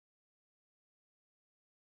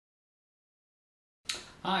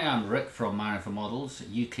Hi, I'm Rick from Marifa Models,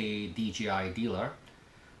 UK DJI dealer,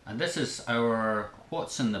 and this is our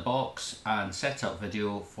what's in the box and setup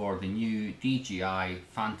video for the new DJI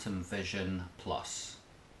Phantom Vision Plus.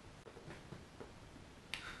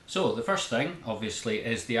 So the first thing obviously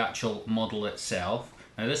is the actual model itself.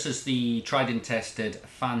 Now this is the tried and tested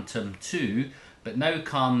Phantom 2, but now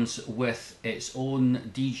comes with its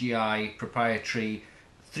own DJI proprietary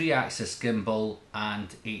 3-axis gimbal and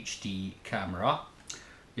HD camera.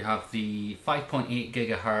 You have the 5.8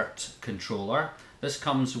 gigahertz controller. This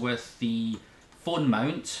comes with the phone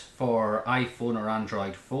mount for iPhone or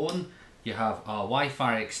Android phone. You have a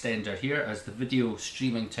Wi-Fi extender here, as the video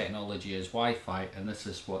streaming technology is Wi-Fi, and this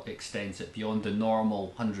is what extends it beyond the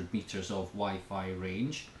normal 100 meters of Wi-Fi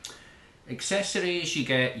range. Accessories, you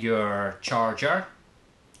get your charger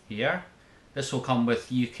here. This will come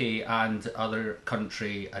with UK and other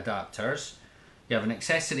country adapters. You have an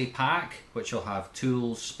accessory pack which will have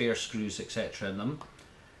tools, spare screws, etc. in them.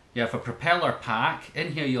 You have a propeller pack.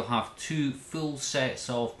 In here you'll have two full sets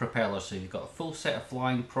of propellers. So you've got a full set of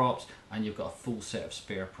flying props and you've got a full set of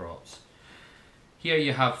spare props. Here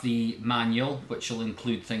you have the manual, which will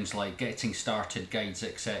include things like getting started guides,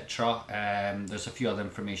 etc. There's a few other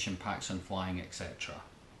information packs on flying, etc.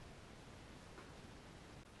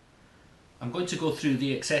 I'm going to go through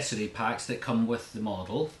the accessory packs that come with the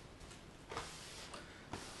model.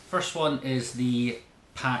 First one is the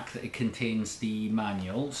pack that it contains the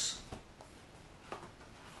manuals.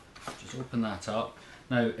 Just open that up.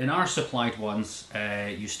 Now in our supplied ones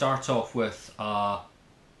you start off with a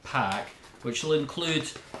pack which will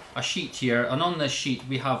include a sheet here, and on this sheet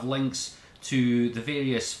we have links to the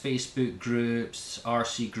various Facebook groups,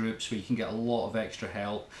 RC groups, where you can get a lot of extra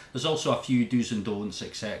help. There's also a few do's and don'ts,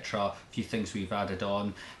 etc., a few things we've added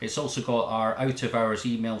on. It's also got our out of hours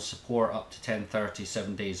email support up to 10:30,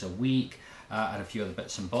 7 days a week, and a few other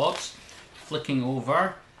bits and bobs. Flicking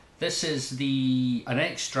over, this is an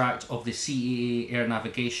extract of the CAA air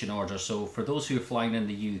navigation order. So for those who are flying in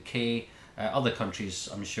the UK, other countries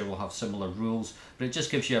I'm sure will have similar rules, but it just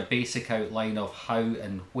gives you a basic outline of how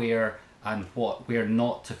and where and where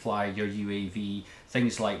not to fly your UAV,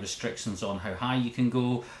 things like restrictions on how high you can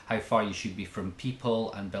go, how far you should be from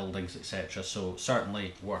people and buildings, etc. So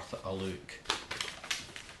certainly worth a look.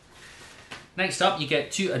 Next up, you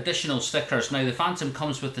get two additional stickers. Now the Phantom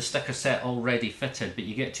comes with the sticker set already fitted, but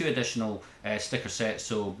you get two additional sticker sets.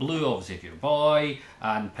 So blue obviously if you're a boy,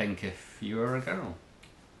 and pink if you're a girl.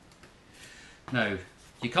 Now,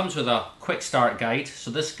 it comes with a quick start guide,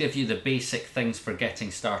 so this gives you the basic things for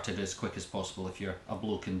getting started as quick as possible if you're a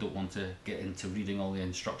bloke and don't want to get into reading all the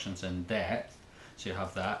instructions in depth. So you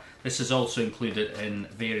have that. This is also included in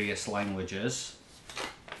various languages.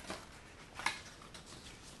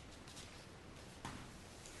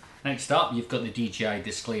 Next up, you've got the DJI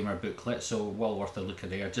disclaimer booklet, so well worth a look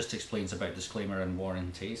at there. It just explains about disclaimer and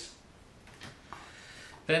warranties.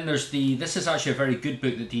 Then there's this is actually a very good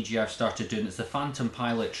book that DJI have started doing. It's the Phantom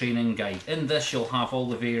Pilot Training Guide. In this you'll have all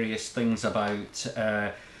the various things about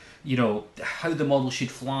you know, how the model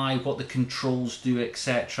should fly, what the controls do,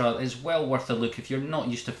 etc. It's well worth a look. If you're not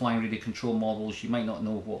used to flying really control models, you might not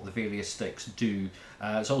know what the various sticks do.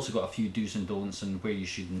 It's also got a few do's and don'ts and where you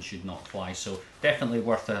should and should not fly, so definitely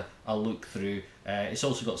worth a look through. It's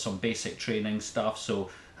also got some basic training stuff,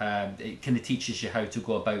 so it kind of teaches you how to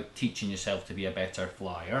go about teaching yourself to be a better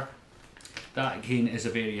flyer. That again is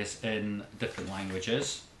various in different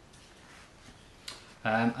languages.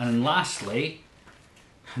 And lastly,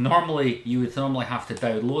 normally you would have to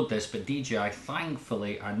download this, but DJI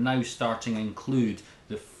thankfully are now starting to include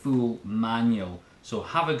the full manual. So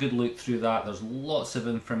have a good look through that. There's lots of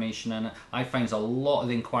information in it. I find a lot of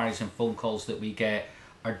the inquiries and phone calls that we get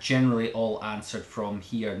are generally all answered from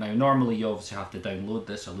here. Now normally you obviously have to download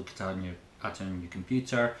this or look at it on your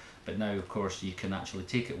computer, but now of course you can actually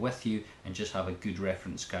take it with you and just have a good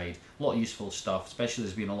reference guide. A lot of useful stuff, especially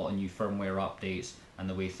there's been a lot of new firmware updates and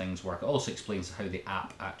the way things work. It also explains how the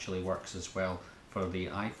app actually works as well for the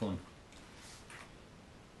iPhone.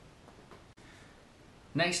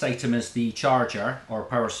 Next item is the charger or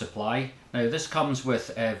power supply. Now this comes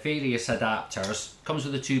with various adapters. Comes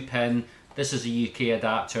with a 2-pin. This is a UK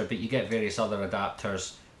adapter, but you get various other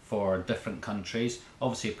adapters for different countries.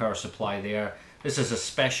 Obviously a power supply there. This is a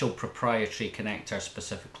special proprietary connector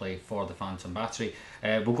specifically for the Phantom battery.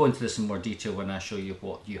 We'll go into this in more detail when I show you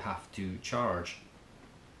what you have to charge.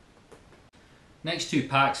 Next two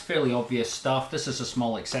packs, fairly obvious stuff. This is a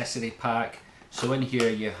small accessory pack. So in here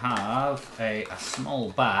you have a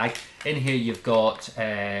small bag. In here you've got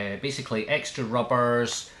basically extra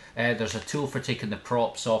rubbers, There's a tool for taking the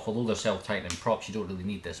props off, although they're self-tightening props, you don't really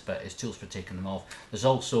need this, but it's tools for taking them off. There's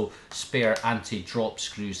also spare anti-drop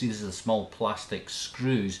screws. These are the small plastic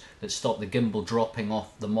screws that stop the gimbal dropping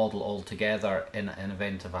off the model altogether in an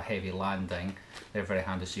event of a heavy landing. They're very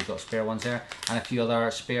handy, so you've got spare ones there, and a few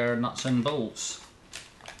other spare nuts and bolts.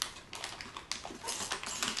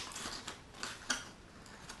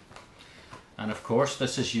 And of course,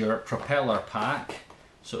 this is your propeller pack.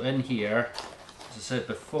 So in here, as I said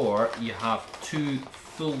before, you have 2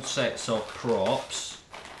 full sets of props.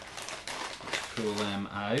 Let's pull them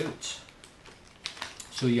out.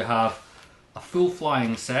 So you have a full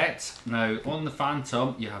flying set. Now on the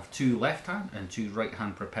Phantom, you have 2 left-hand and 2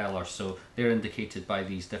 right-hand propellers. So they're indicated by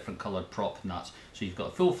these different coloured prop nuts. So you've got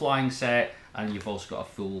a full flying set, and you've also got a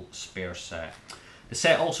full spare set. The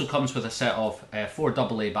set also comes with a set of 4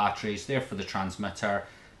 AA batteries, there for the transmitter.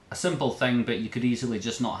 A simple thing, but you could easily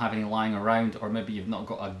just not have any lying around, or maybe you've not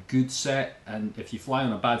got a good set, and if you fly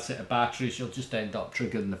on a bad set of batteries, you'll just end up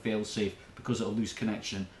triggering the failsafe because it'll lose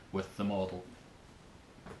connection with the model.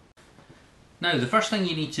 Now, the first thing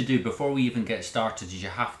you need to do before we even get started is you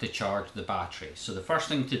have to charge the battery. So the first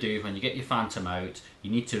thing to do when you get your Phantom out,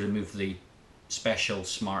 you need to remove the special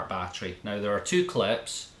smart battery. Now there are 2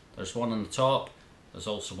 clips, there's one on the top, there's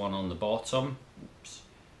also one on the bottom. Oops.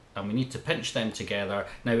 And we need to pinch them together.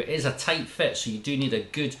 Now it is a tight fit, so you do need a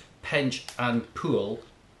good pinch and pull,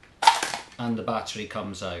 and the battery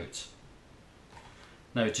comes out.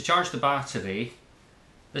 Now to charge the battery,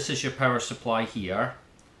 this is your power supply here,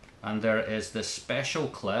 and there is this special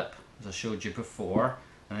clip, as I showed you before,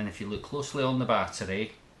 and then if you look closely on the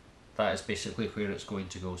battery, that is basically where it's going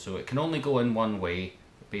to go. So it can only go in one way,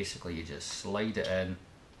 but basically you just slide it in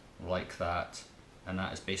like that, and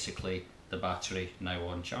that is basically the battery now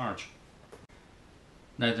on charge.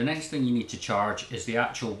 Now the next thing you need to charge is the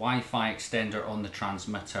actual Wi-Fi extender on the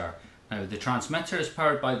transmitter. Now the transmitter is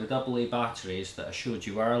powered by the AA batteries that I showed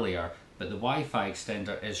you earlier, but the Wi-Fi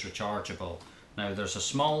extender is rechargeable. Now there's a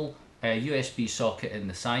small USB socket in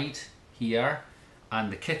the side here,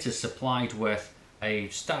 and the kit is supplied with a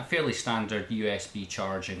fairly standard USB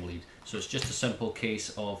charging lead. So it's just a simple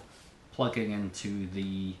case of plugging into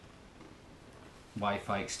the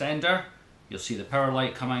Wi-Fi extender. You'll see the power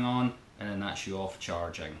light coming on, and then that's you off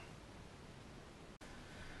charging.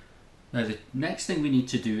 Now the next thing we need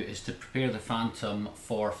to do is to prepare the Phantom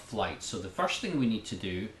for flight. So the first thing we need to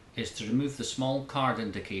do is to remove the small card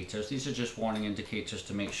indicators. These are just warning indicators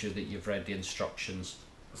to make sure that you've read the instructions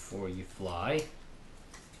before you fly.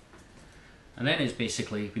 And then it's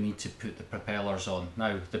basically we need to put the propellers on.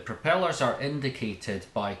 Now the propellers are indicated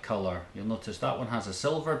by colour. You'll notice that one has a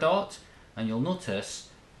silver dot, and you'll notice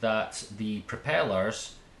that the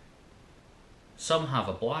propellers, some have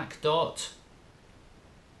a black dot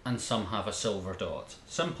and some have a silver dot.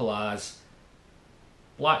 Simple as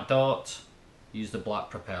black dot, use the black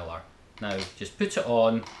propeller. Now just put it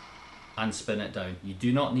on and spin it down. You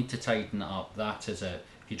do not need to tighten it up, that is it.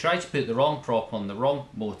 If you try to put the wrong prop on the wrong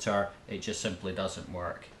motor, it just simply doesn't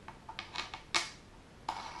work.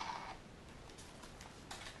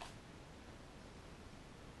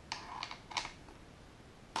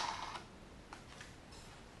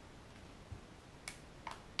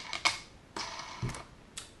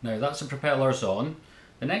 Now that's the propellers on.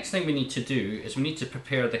 The next thing we need to do is we need to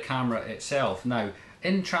prepare the camera itself. Now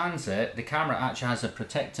in transit, the camera actually has a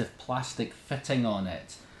protective plastic fitting on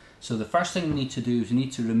it. So the first thing we need to do is we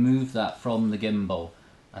need to remove that from the gimbal,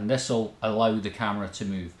 and this will allow the camera to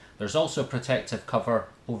move. There's also a protective cover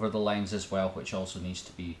over the lens as well, which also needs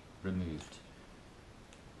to be removed.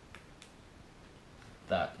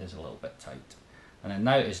 That is a little bit tight. And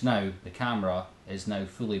then the camera is now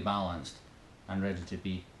fully balanced and ready to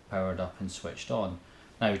be powered up and switched on.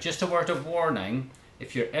 Now just a word of warning,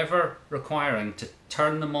 if you're ever requiring to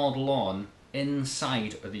turn the model on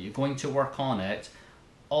inside, or that you're going to work on it,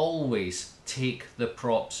 always take the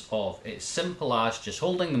props off. It's simple as just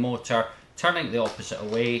holding the motor, turning it the opposite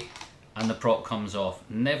way, and the prop comes off.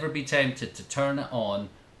 Never be tempted to turn it on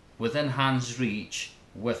within hand's reach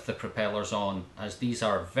with the propellers on, as these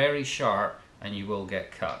are very sharp and you will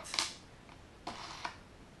get cut.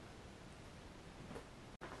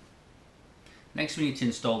 Next we need to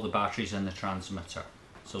install the batteries in the transmitter.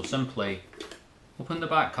 So simply open the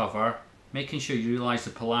back cover, making sure you realise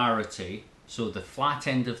the polarity, so the flat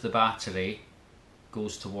end of the battery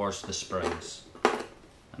goes towards the springs.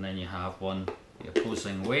 And then you have one the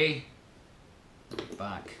opposing way,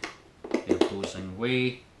 back the opposing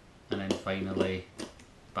way, and then finally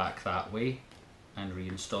back that way, and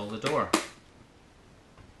reinstall the door.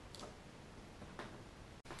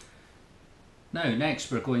 Now next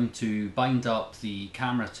we're going to bind up the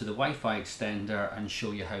camera to the Wi-Fi extender and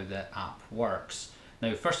show you how the app works.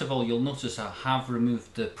 Now first of all, you'll notice I have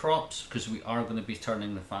removed the props because we are going to be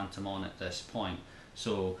turning the Phantom on at this point.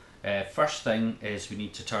 So first thing is we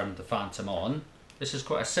need to turn the Phantom on. This is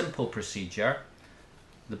quite a simple procedure.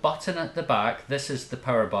 The button at the back, this is the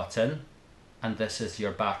power button and this is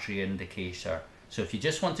your battery indicator. So if you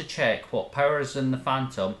just want to check what power is in the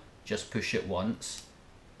Phantom, just push it once.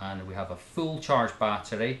 And we have a full charge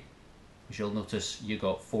battery, as you'll notice you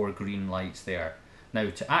got 4 green lights there. Now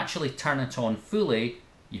to actually turn it on fully,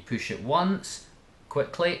 you push it once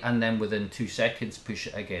quickly and then within 2 seconds push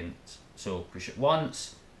it again. So push it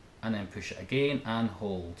once and then push it again and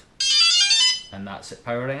hold. And that's it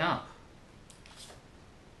powering up.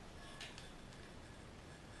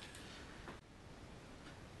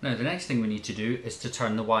 Now the next thing we need to do is to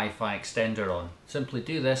turn the Wi-Fi extender on. Simply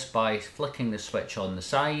do this by flicking the switch on the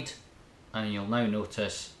side and you'll now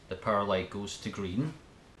notice the power light goes to green.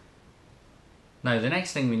 Now the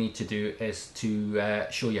next thing we need to do is to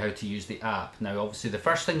show you how to use the app. Now obviously the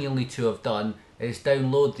first thing you'll need to have done is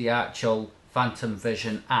download the actual Phantom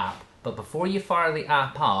Vision app. But before you fire the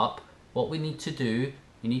app up, what we need to do,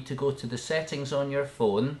 you need to go to the settings on your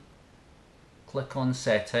phone, click on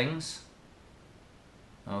settings.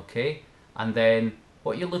 Okay, and then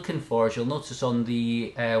what you're looking for is you'll notice on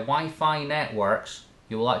the Wi-Fi networks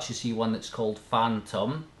you will actually see one that's called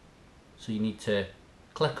Phantom, so you need to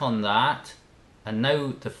click on that and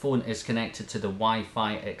now the phone is connected to the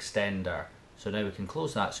Wi-Fi extender. So now we can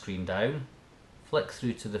close that screen down, flick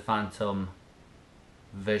through to the Phantom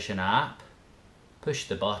Vision app, push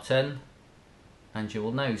the button and you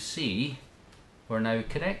will now see we're now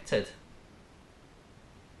connected.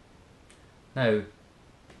 Now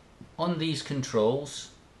on these controls,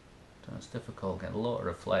 it's difficult, get a lot of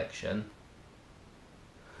reflection.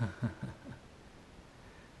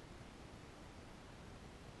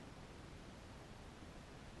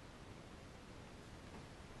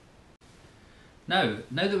 Now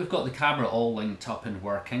that we've got the camera all linked up and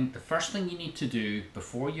working, the first thing you need to do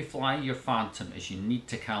before you fly your Phantom is you need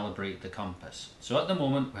to calibrate the compass. So at the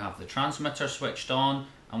moment we have the transmitter switched on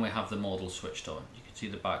and we have the model switched on. You can see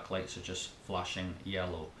the backlights are just flashing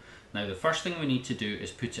yellow. Now the first thing we need to do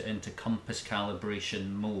is put it into compass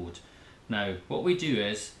calibration mode. Now what we do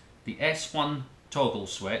is the S1 toggle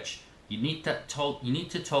switch, you need to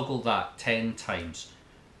toggle that 10 times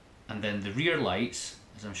and then the rear lights,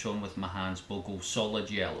 as I'm showing with my hands, will go solid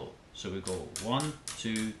yellow. So we go 1,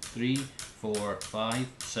 2, 3, 4, 5,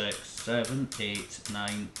 6, 7, 8,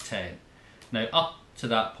 9, 10. Now up to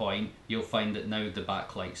that point you'll find that now the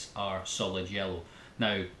backlights are solid yellow.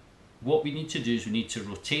 Now what we need to do is we need to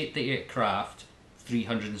rotate the aircraft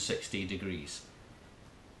 360 degrees.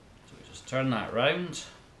 So we just turn that round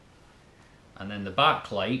and then the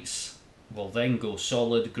backlights will then go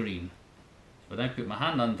solid green. So when I put my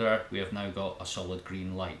hand under, we have now got a solid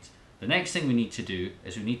green light. The next thing we need to do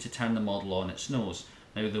is we need to turn the model on its nose.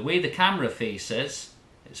 Now the way the camera faces,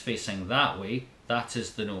 it's facing that way, that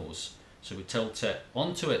is the nose. So we tilt it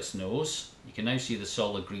onto its nose, you can now see the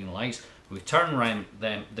solid green lights. We turn around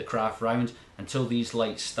the craft round until these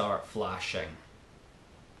lights start flashing.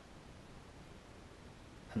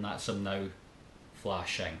 And that's them now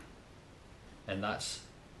flashing. And that's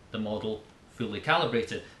the model fully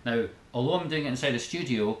calibrated. Now, although I'm doing it inside a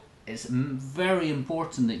studio, it's very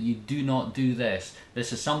important that you do not do this.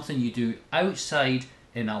 This is something you do outside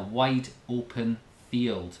in a wide open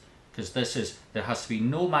field. Because there has to be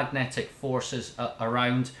no magnetic forces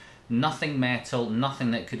around. Nothing metal,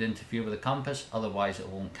 nothing that could interfere with the compass, otherwise it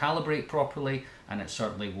won't calibrate properly and it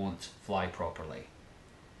certainly won't fly properly.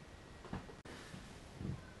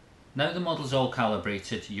 Now the model's all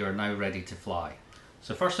calibrated, you're now ready to fly.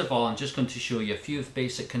 So first of all, I'm just going to show you a few of the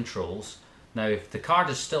basic controls. Now if the card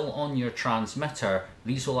is still on your transmitter,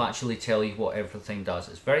 these will actually tell you what everything does.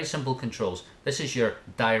 It's very simple controls. This is your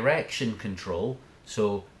direction control.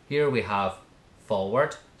 So here we have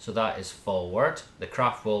forward, so that is forward. The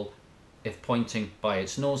craft will, if pointing by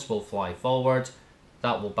its nose, will fly forward.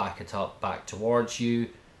 That will back it up back towards you.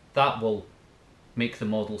 That will make the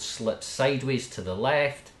model slip sideways to the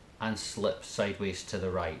left and slip sideways to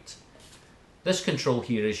the right. This control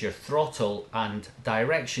here is your throttle and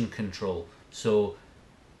direction control. So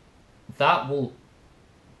that will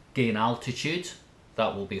gain altitude,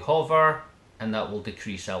 that will be hover, and that will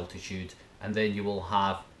decrease altitude. And then you will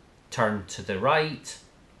have turn to the right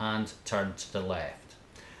and turn to the left.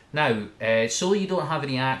 Now, so you don't have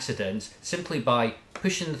any accidents, simply by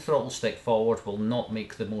pushing the throttle stick forward will not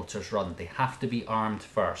make the motors run. They have to be armed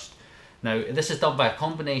first. Now, this is done by a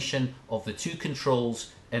combination of the two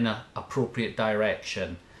controls in an appropriate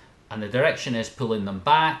direction. And the direction is pulling them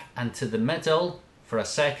back and to the middle for a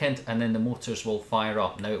second, and then the motors will fire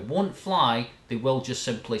up. Now it won't fly, they will just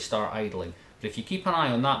simply start idling. But if you keep an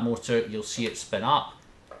eye on that motor, you'll see it spin up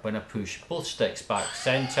when I push both sticks back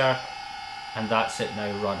center, and that's it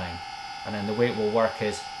now running. And then the way it will work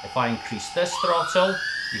is, if I increase this throttle,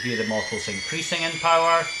 you hear the motor's increasing in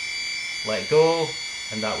power, let go,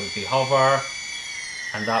 and that would be hover,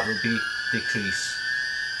 and that would be decrease.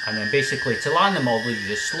 And then basically to land the model, you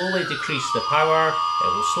just slowly decrease the power, it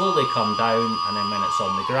will slowly come down, and then when it's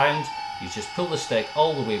on the ground, you just pull the stick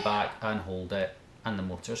all the way back and hold it, and the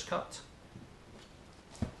motor's cut.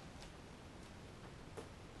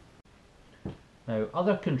 Now,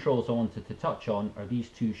 other controls I wanted to touch on are these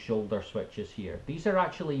two shoulder switches here. These are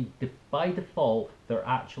actually, by default, they're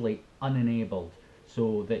actually unenabled,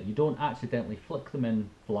 so that you don't accidentally flick them in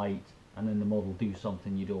flight and then the model do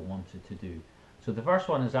something you don't want it to do. So the first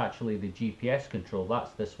one is actually the GPS control,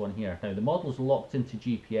 that's this one here. Now the model's locked into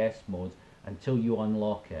GPS mode until you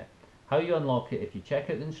unlock it. How you unlock it, if you check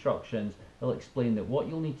out the instructions, it'll explain that what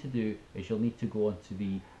you'll need to do is you'll need to go onto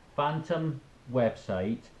the Phantom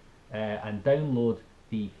website and download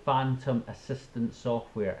the Phantom Assistant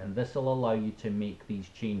software, and this will allow you to make these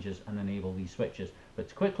changes and enable these switches. But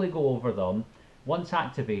to quickly go over them, once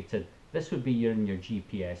activated, this would be in your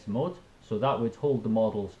GPS mode, so that would hold the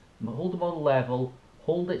model level,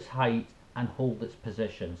 hold its height, and hold its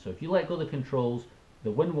position. So if you let go of the controls,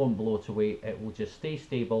 the wind won't blow it away, it will just stay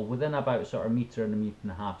stable within about sort of metre and a metre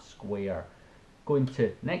and a half square. Going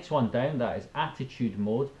to next one down, that is attitude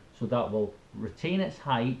mode, so that will retain its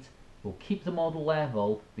height, will keep the model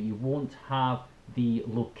level, but you won't have the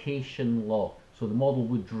location lock, so the model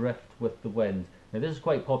would drift with the wind. Now this is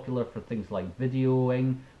quite popular for things like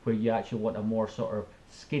videoing, where you actually want a more sort of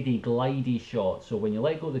skiddy, glidey shot, so when you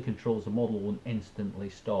let go of the controls, the model won't instantly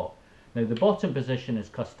stop. Now the bottom position is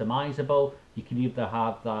customizable. You can either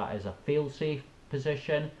have that as a fail-safe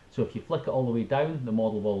position, so if you flick it all the way down, the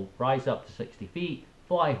model will rise up to 60 feet,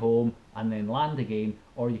 fly home, and then land again,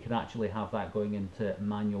 or you can actually have that going into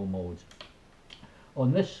manual mode.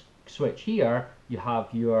 On this switch here, you have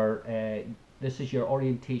your, this is your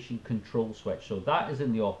orientation control switch, so that is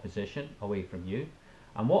in the off position, away from you.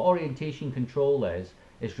 And what orientation control is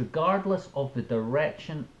regardless of the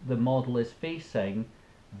direction the model is facing,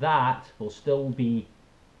 that will still be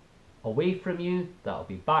away from you, that will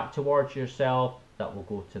be back towards yourself, that will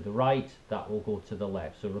go to the right, that will go to the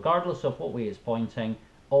left. So regardless of what way it's pointing,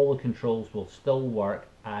 all the controls will still work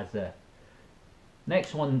as if.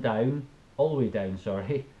 Next one down, all the way down,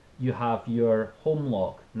 sorry, you have your home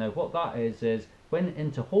lock. Now what that is when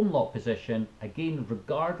into home lock position, again,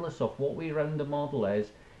 regardless of what way around the model is,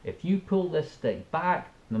 if you pull this stick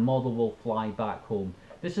back, the model will fly back home.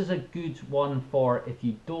 This is a good one for if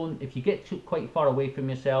you get quite far away from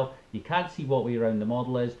yourself, you can't see what way around the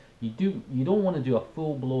model is, you don't want to do a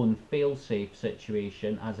full-blown fail-safe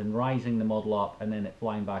situation, as in rising the model up and then it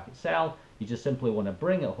flying back itself. You just simply want to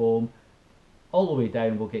bring it home, all the way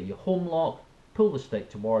down will get you home lock, pull the stick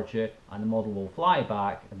towards you, and the model will fly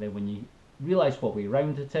back, and then when you realize what way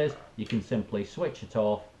around it is, you can simply switch it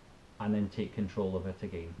off and then take control of it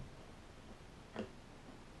again.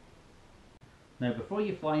 Now before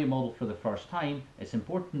you fly your model for the first time, it's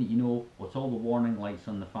important that you know what all the warning lights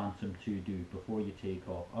on the Phantom 2 do before you take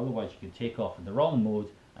off. Otherwise you can take off in the wrong mode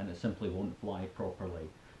and it simply won't fly properly.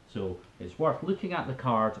 So it's worth looking at the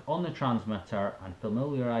card on the transmitter and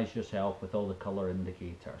familiarise yourself with all the colour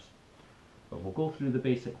indicators. But we'll go through the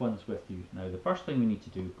basic ones with you. Now the first thing we need to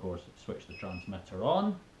do, of course, is switch the transmitter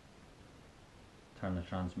on, turn the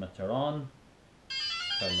transmitter on,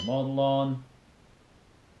 turn the model on,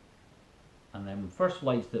 and then the first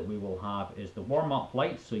lights that we will have is the warm-up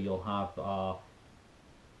lights. So you'll have a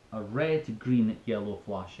red, green, yellow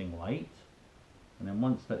flashing light, and then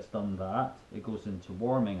once that's done that, it goes into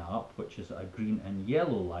warming up, which is a green and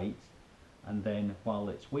yellow light, and then while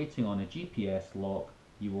it's waiting on a GPS lock,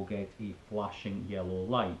 you will get a flashing yellow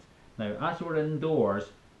light. Now as we're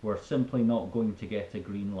indoors, we're simply not going to get a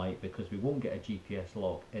green light because we won't get a GPS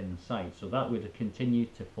lock inside, so that would continue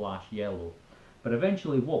to flash yellow. But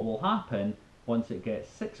eventually what will happen, once it gets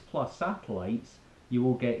 6+ satellites, you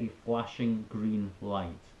will get a flashing green light.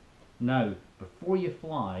 Now, before you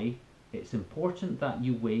fly, it's important that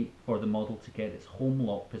you wait for the model to get its home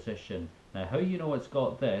lock position. Now, how you know it's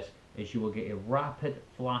got this is you will get a rapid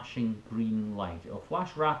flashing green light. It will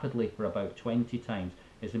flash rapidly for about 20 times.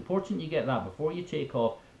 It's important you get that before you take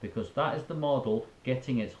off, because that is the model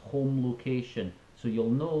getting its home location. So you'll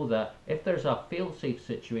know that if there's a fail-safe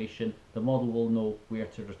situation, the model will know where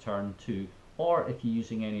to return to, or if you're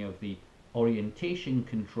using any of the orientation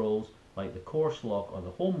controls like the course lock or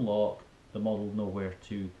the home lock, the model will know where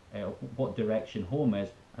to, what direction home is,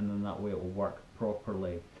 and then that way it will work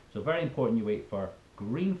properly. So very important you wait for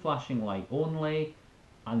green flashing light only,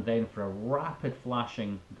 and then for a rapid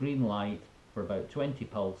flashing green light for about 20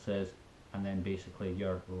 pulses, and then basically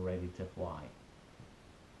you're ready to fly.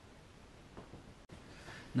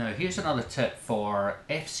 Now here's another tip for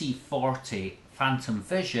FC40 Phantom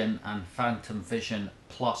Vision and Phantom Vision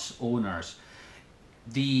Plus owners.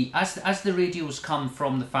 As the radios come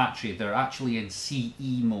from the factory, they're actually in CE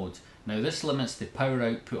mode. Now this limits the power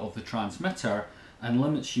output of the transmitter and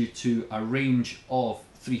limits you to a range of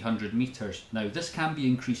 300 meters. Now this can be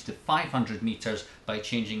increased to 500 meters by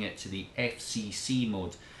changing it to the FCC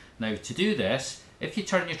mode. Now to do this, if you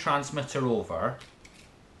turn your transmitter over,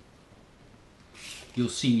 you'll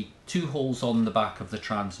see two holes on the back of the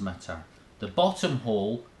transmitter. The bottom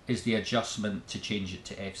hole is the adjustment to change it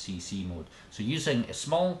to FCC mode. So using a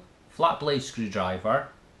small flat blade screwdriver,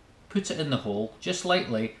 put it in the hole just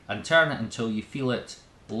lightly and turn it until you feel it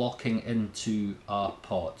locking into a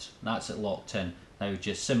pot. That's it locked in. Now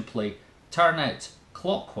just simply turn it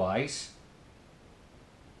clockwise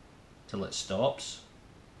till it stops,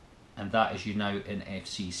 and that is you now in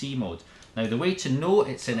FCC mode. Now the way to know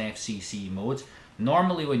it's in FCC mode,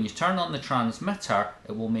 normally when you turn on the transmitter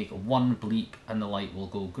it will make one bleep and the light will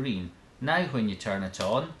go green. Now when you turn it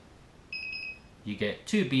on you get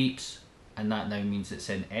two beeps, and that now means it's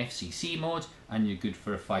in FCC mode and you're good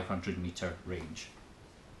for a 500 meter range.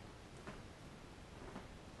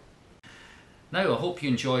 Now I hope you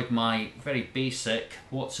enjoyed my very basic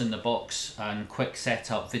what's in the box and quick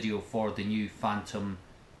setup video for the new Phantom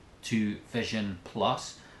 2 Vision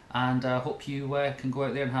Plus, and I hope you can go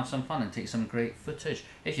out there and have some fun and take some great footage.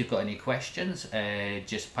 If you've got any questions,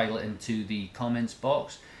 just pile it into the comments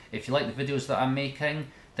box. If you like the videos that I'm making,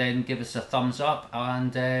 then give us a thumbs up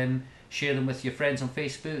and share them with your friends on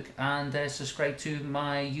Facebook, and subscribe to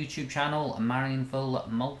my YouTube channel, Marionville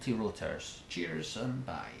Multirotors. Cheers and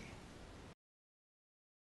bye.